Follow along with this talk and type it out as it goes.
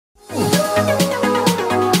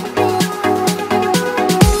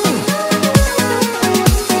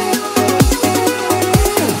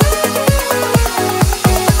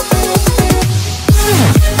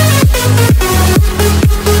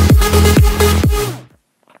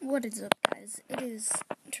What is up, guys? It is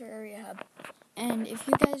Terraria Hub, and if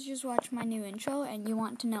you guys just watched my new intro and you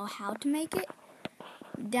want to know how to make it,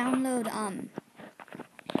 download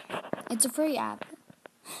it's a free app.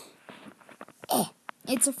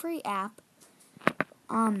 It's a free app.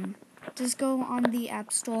 Just go on the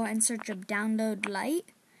App Store and search up Download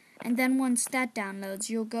Lite, and then once that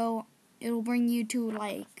downloads, it'll bring you to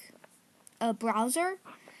like a browser.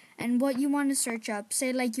 And what you want to search up,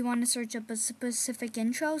 say like you want to search up a specific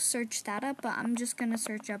intro, search that up, but I'm just going to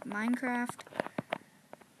search up Minecraft.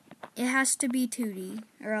 It has to be 2D,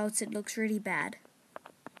 or else it looks really bad.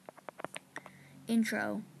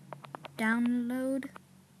 Intro. Download.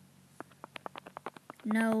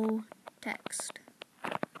 No text.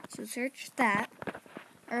 So search that,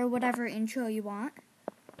 or whatever intro you want,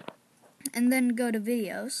 and then go to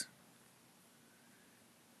videos.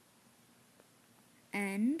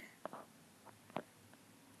 And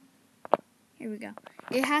here we go.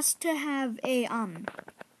 It has to have a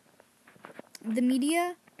the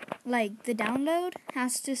media, like the download,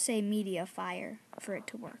 has to say Mediafire for it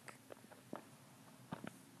to work.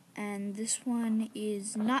 And this one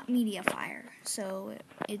is not Mediafire, so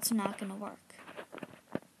it's not gonna work.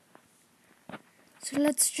 So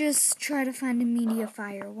let's just try to find a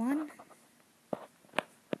Mediafire one.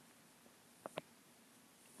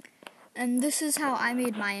 And this is how I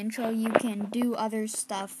made my intro. You can do other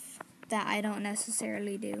stuff that I don't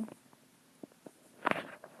necessarily do.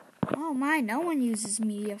 Oh my, no one uses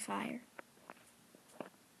Mediafire.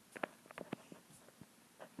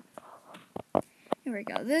 Here we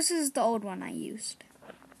go. This is the old one I used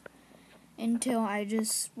until I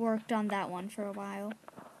just worked on that one for a while.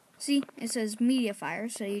 See, it says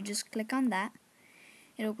Mediafire, so you just click on that.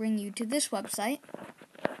 It'll bring you to this website.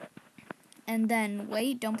 And then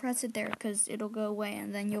wait, don't press it there because it'll go away,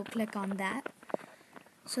 and then you'll click on that.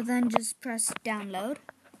 So then just press download.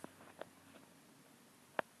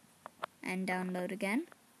 And download again.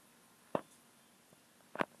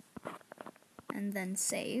 And then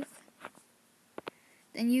save.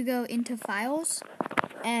 Then you go into files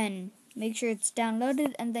and make sure it's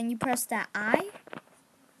downloaded, and then you press that I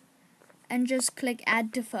and just click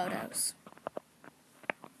add to photos.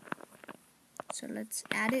 So let's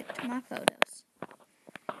add it to my photos.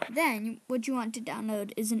 Then what you want to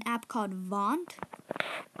download is an app called Vaunt.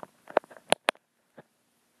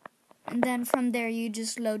 And then from there you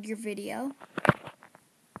just load your video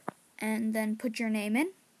and then put your name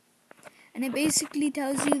in. And it basically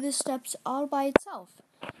tells you the steps all by itself.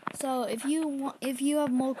 So if you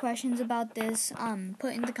have more questions about this,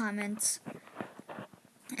 put in the comments.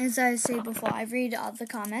 As I say before, I read all the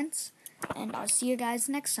comments, and I'll see you guys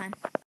next time.